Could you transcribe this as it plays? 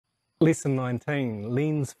Lesson 19,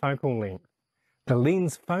 lens focal length. The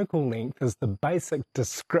lens focal length is the basic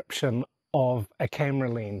description of a camera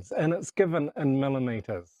lens, and it's given in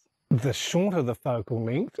millimeters. The shorter the focal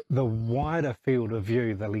length, the wider field of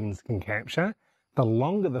view the lens can capture. The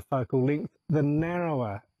longer the focal length, the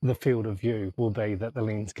narrower the field of view will be that the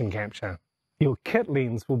lens can capture. Your kit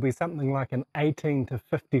lens will be something like an 18 to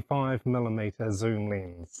 55 millimeter zoom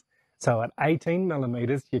lens. So at 18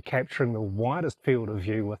 millimeters, you're capturing the widest field of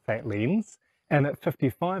view with that lens, and at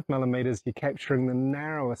 55 millimeters, you're capturing the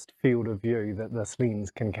narrowest field of view that this lens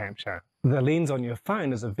can capture. The lens on your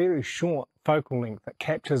phone is a very short focal length that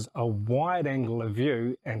captures a wide angle of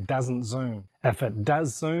view and doesn't zoom. If it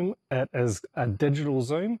does zoom, it is a digital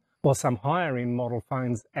zoom, or some higher end model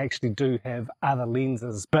phones actually do have other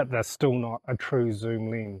lenses, but they're still not a true zoom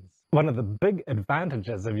lens. One of the big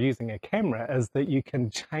advantages of using a camera is that you can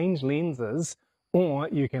change lenses, or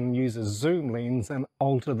you can use a zoom lens and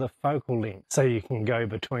alter the focal length. So you can go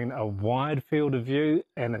between a wide field of view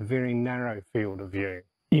and a very narrow field of view.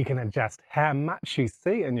 You can adjust how much you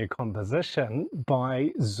see in your composition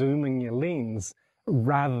by zooming your lens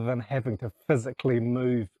rather than having to physically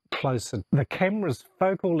move closer. The camera's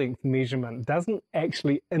focal length measurement doesn't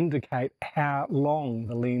actually indicate how long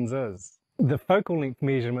the lens is. The focal length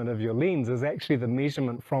measurement of your lens is actually the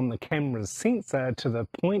measurement from the camera's sensor to the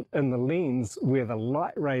point in the lens where the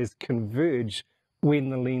light rays converge when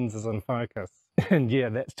the lens is in focus. And yeah,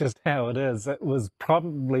 that's just how it is. It was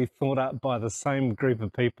probably thought up by the same group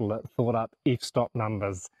of people that thought up f-stop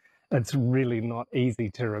numbers. It's really not easy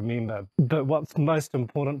to remember. But what's most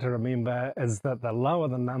important to remember is that the lower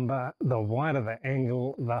the number, the wider the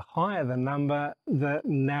angle, the higher the number, the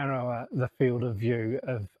narrower the field of view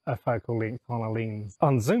of a focal length on a lens.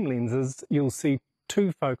 On zoom lenses, you'll see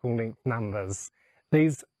two focal length numbers.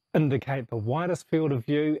 These indicate the widest field of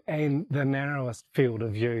view and the narrowest field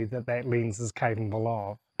of view that that lens is capable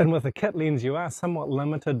of. And with a kit lens, you are somewhat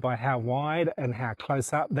limited by how wide and how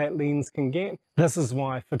close up that lens can get. This is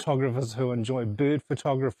why photographers who enjoy bird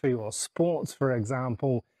photography or sports, for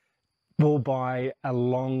example, will buy a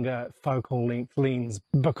longer focal length lens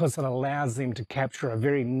because it allows them to capture a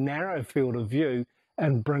very narrow field of view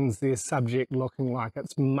and brings their subject looking like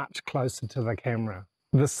it's much closer to the camera.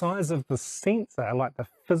 The size of the sensor, like the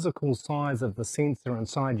physical size of the sensor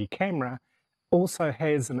inside your camera, also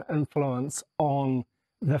has an influence on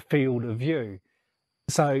the field of view.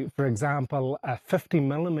 So, for example, a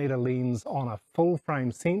 50mm lens on a full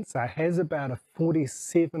frame sensor has about a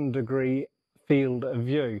 47-degree field of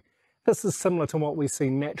view. This is similar to what we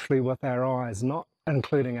see naturally with our eyes, not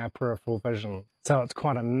including our peripheral vision. So it's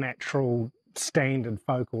quite a natural standard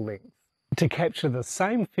focal length. To capture the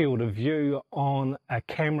same field of view on a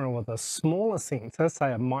camera with a smaller sensor,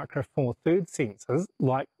 say a micro four thirds sensor,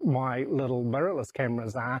 like my little mirrorless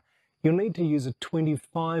cameras are, you'll need to use a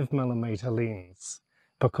 25mm lens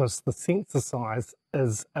because the sensor size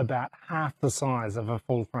is about half the size of a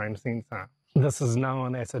full frame sensor. This is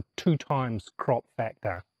known as a 2 times crop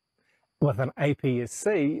factor. With an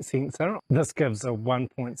APS-C sensor, this gives a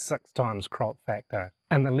 1.6 times crop factor.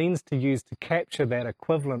 And the lens to use to capture that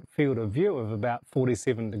equivalent field of view of about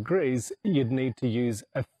 47 degrees, you'd need to use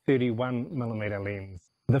a 31mm lens.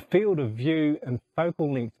 The field of view and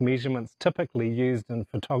focal length measurements typically used in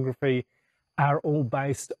photography are all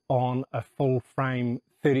based on a full frame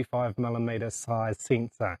 35mm size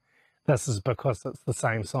sensor. This is because it's the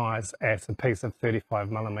same size as a piece of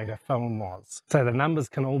 35mm film was. So the numbers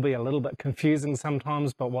can all be a little bit confusing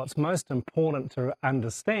sometimes, but what's most important to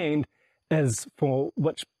understand is for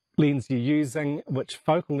which lens you're using, which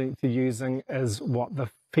focal length you're using, is what the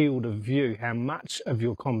field of view, how much of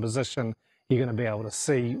your composition you're going to be able to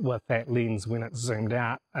see with that lens when it's zoomed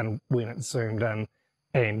out and when it's zoomed in,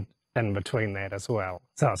 and in between that as well.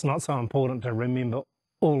 So it's not so important to remember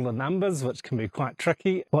all the numbers, which can be quite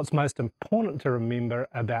tricky. What's most important to remember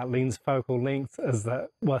about lens focal length is that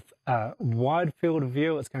with a wide field of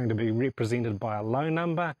view, it's going to be represented by a low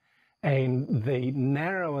number, and the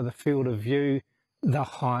narrower the field of view, the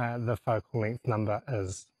higher the focal length number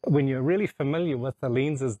is. When you're really familiar with the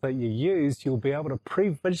lenses that you use, you'll be able to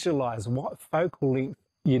pre-visualize what focal length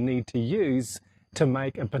you need to use to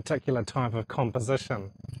make a particular type of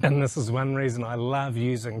composition. And this is one reason I love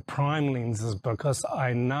using prime lenses, because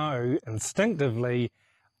I know instinctively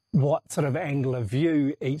what sort of angle of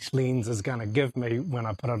view each lens is going to give me when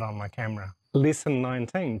I put it on my camera. Lesson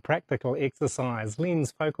 19, practical exercise,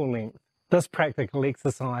 lens focal length. This practical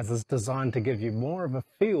exercise is designed to give you more of a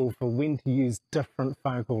feel for when to use different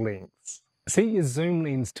focal lengths. Set your zoom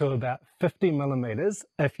lens to about 50mm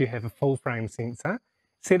if you have a full frame sensor,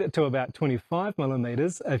 Set it to about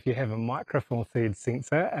 25mm if you have a micro four thirds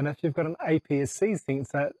sensor, and if you've got an APS-C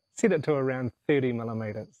sensor, set it to around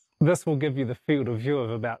 30mm. This will give you the field of view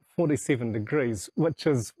of about 47 degrees, which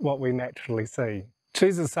is what we naturally see.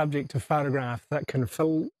 Choose a subject to photograph that can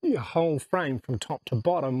fill your whole frame from top to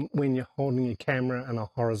bottom when you're holding your camera in a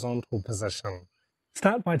horizontal position.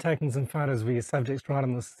 Start by taking some photos where your subject's right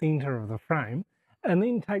in the centre of the frame, and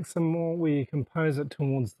then take some more where you can pose it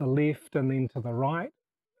towards the left and then to the right,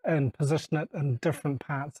 and position it in different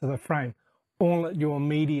parts of the frame, all at your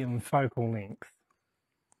medium focal length.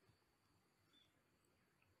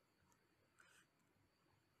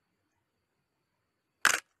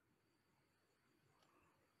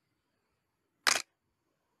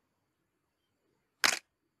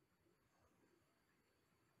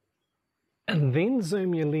 And then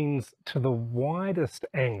zoom your lens to the widest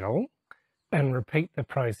angle and repeat the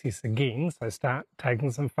process again. So start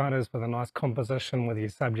taking some photos with a nice composition with your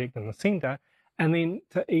subject in the center, and then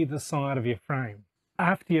to either side of your frame.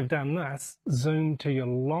 After you've done this, zoom to your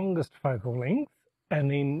longest focal length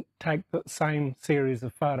and then take the same series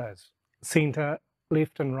of photos. Center,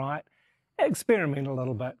 left and right. Experiment a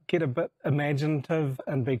little bit, get a bit imaginative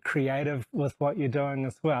and be creative with what you're doing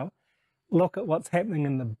as well. Look at what's happening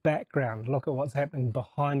in the background, look at what's happening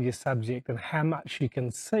behind your subject and how much you can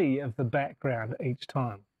see of the background each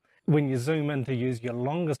time. When you zoom in to use your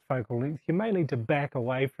longest focal length, you may need to back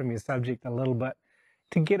away from your subject a little bit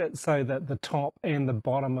to get it so that the top and the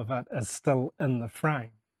bottom of it is still in the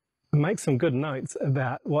frame. Make some good notes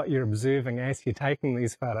about what you're observing as you're taking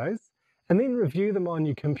these photos, and then review them on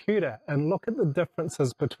your computer and look at the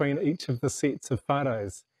differences between each of the sets of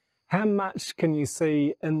photos. How much can you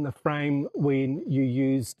see in the frame when you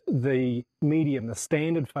used the medium, the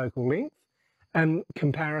standard focal length, in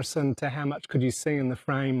comparison to how much could you see in the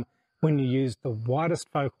frame when you used the widest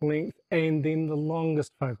focal length and then the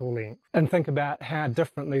longest focal length? And think about how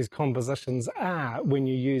different these compositions are when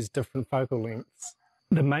you use different focal lengths.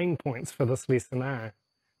 The main points for this lesson are: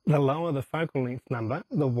 the lower the focal length number,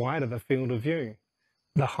 the wider the field of view.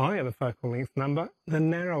 The higher the focal length number, the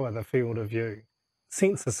narrower the field of view.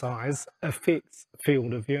 Sensor size affects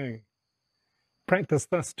field of view. Practice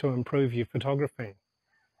this to improve your photography.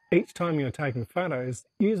 Each time you're taking photos,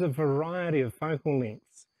 use a variety of focal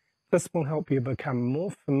lengths. This will help you become more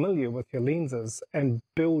familiar with your lenses and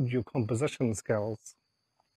build your composition skills.